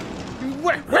you at?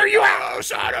 Where are you at? Oh,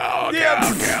 Shadow!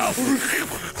 Yeah.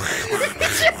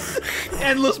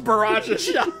 Endless barrage of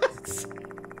shots.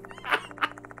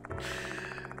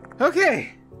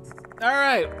 Okay.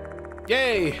 Alright.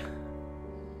 Yay.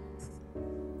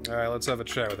 Alright, let's have a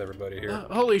chat with everybody here.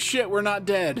 Holy shit, we're not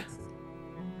dead.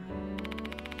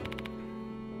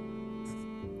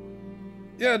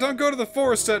 Yeah, don't go to the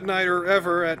forest at night or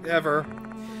ever.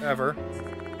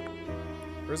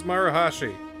 Where's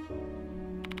Maruhashi?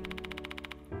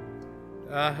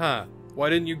 Uh-huh. Why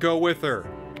didn't you go with her?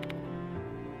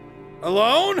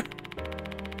 Alone?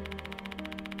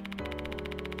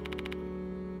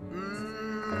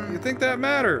 You think that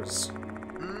matters?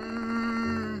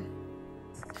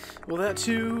 Well, that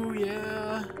too,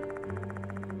 yeah.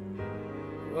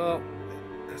 Well,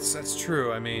 that's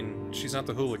true. I mean, she's not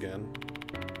the hooligan.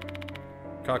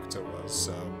 Kakuto was,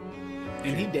 so...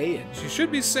 And he did. She should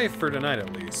be safe for tonight,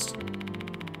 at least.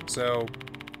 So,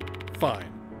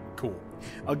 fine. Cool.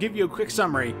 I'll give you a quick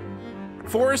summary.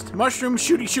 Forest, mushroom,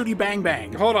 shooty shooty bang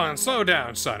bang. Hold on, slow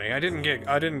down, Sonny. I didn't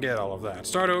get all of that.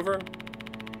 Start over.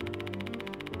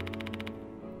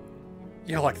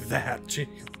 Yeah, like that. Jeez.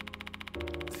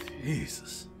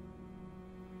 Jesus.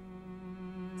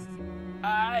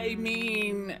 I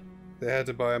mean... They had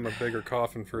to buy him a bigger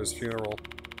coffin for his funeral.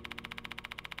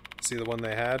 See the one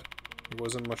they had? It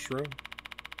wasn't mushroom.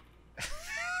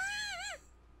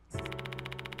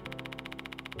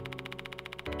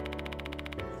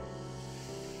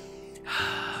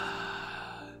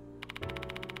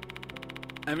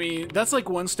 I mean, that's like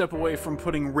one step away from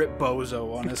putting Rip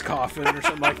Bozo on his coffin or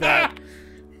something like that.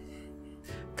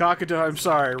 Kakuto, I'm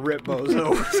sorry, Rip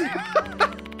Bozo.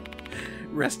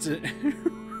 Rest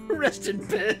in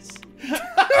piss.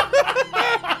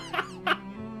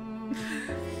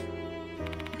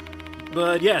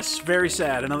 But yes, very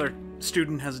sad. Another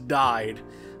student has died.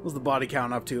 What was the body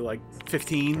count up to? Like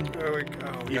 15?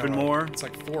 Even more? It's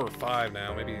like 4 or 5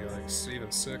 now. Maybe like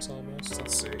even 6 almost.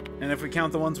 Let's see. And if we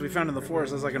count the ones we found in the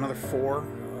forest, that's like another 4.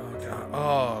 Oh god.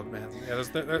 Oh man. Yeah,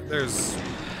 there's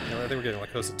you know, I think we're getting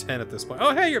like close to 10 at this point.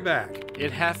 Oh hey, you're back.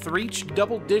 It hath reached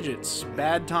double digits.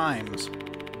 Bad times.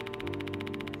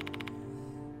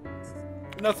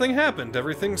 Nothing happened.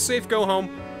 Everything's safe. Go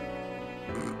home.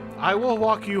 I will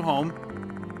walk you home.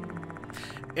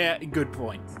 Yeah, good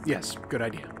point. Yes, good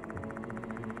idea.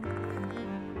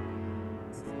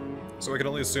 So I can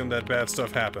only assume that bad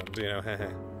stuff happened, you know, heh.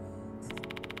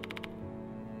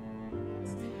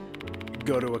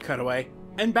 Go to a cutaway,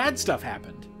 and bad stuff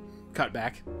happened. Cut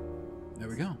back. There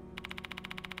we go.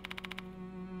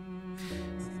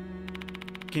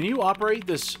 Can you operate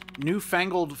this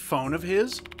newfangled phone of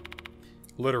his?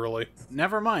 Literally.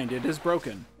 Never mind, it is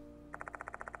broken.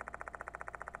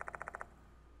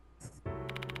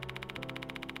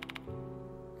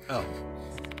 Oh.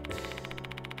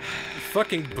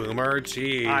 Fucking boomer,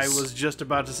 jeez. I was just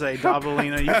about to say,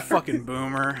 Dabalina, you fucking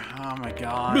boomer. Oh my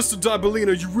god. Mr.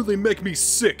 Dabalina, you really make me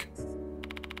sick.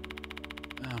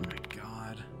 Oh my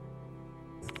god.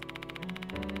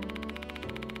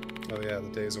 Oh yeah,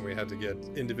 the days when we had to get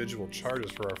individual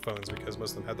chargers for our phones because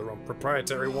most of them had their own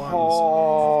proprietary ones.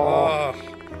 Oh.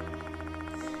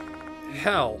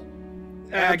 Hell.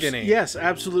 Agony. Yes,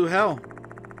 absolute hell.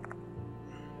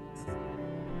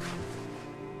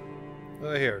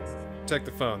 Here, take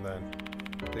the phone then.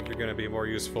 I think you're gonna be more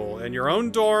useful in your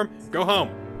own dorm. Go home.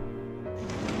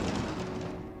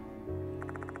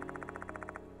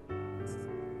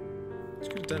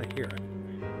 Just could have done it here.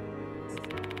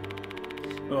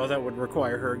 Well, that would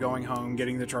require her going home,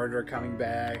 getting the charger, coming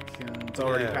back. And it's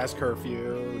already past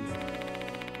curfew.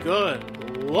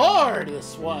 Good lord,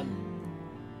 this one.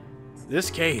 This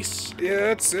case.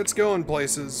 Yeah, it's going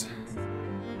places.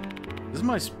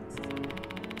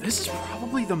 This is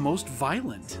probably the most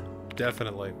violent.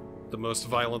 Definitely. The most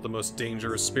violent, the most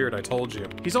dangerous spirit, I told you.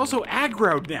 He's also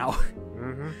aggroed now.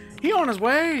 Mm-hmm. He on his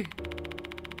way.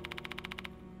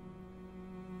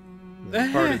 The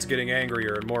party's getting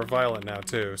angrier and more violent now,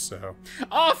 too, so...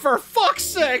 Oh, for fuck's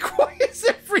sake! Why is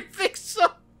everything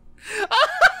so...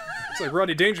 It's like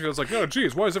Rodney Dangerfield's like, no,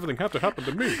 geez, why does everything have to happen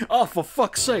to me? Oh, for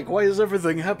fuck's sake, why is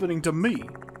everything happening to me?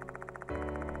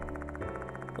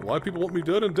 Alive people want me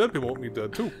dead, and dead people want me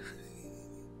dead, too.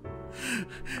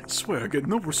 Swear I get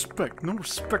no respect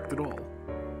at all.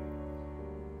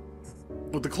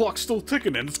 But the clock's still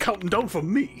ticking and it's counting down for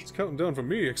me. It's counting down for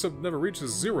me, except it never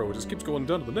reaches 0, it just keeps going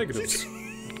down to the negatives.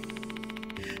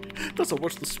 That's how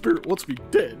much the spirit wants me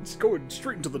dead. It's going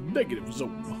straight into the negative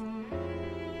zone.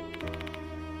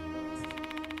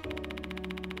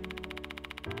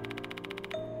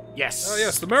 Yes. Oh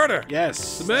yes, the murder.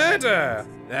 Yes. The murder.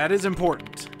 That is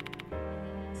important.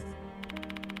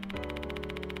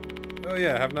 Oh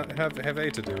yeah, have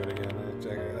A to do it again.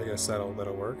 I guess that'll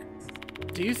work.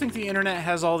 Do you think the internet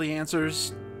has all the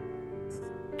answers?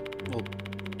 Well,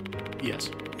 yes.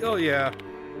 Oh yeah.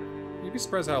 You'd be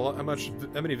surprised how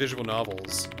many visual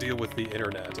novels deal with the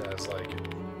internet as like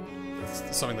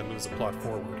something that moves the plot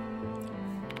forward.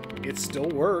 It still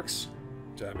works.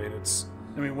 I mean, it's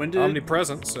when did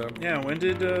omnipresent. So yeah, when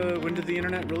did the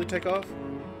internet really take off?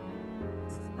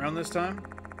 Around this time?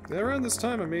 yeah, around this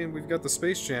time, I mean, we've got the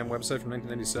Space Jam website from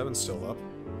 1997 still up.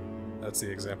 That's the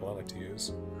example I like to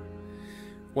use.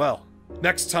 Well,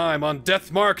 next time on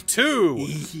Deathmark 2!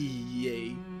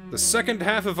 Yay. The second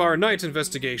half of our night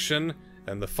investigation,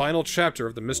 and the final chapter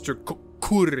of the Mister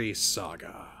Kokkuri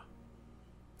saga.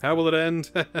 How will it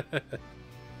end?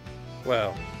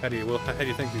 Well, how do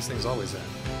you think these things always end?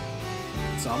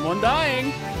 Someone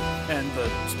dying, and the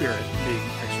spirit being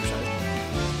exorcised.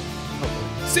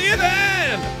 Hopefully. See you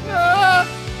then! Ah!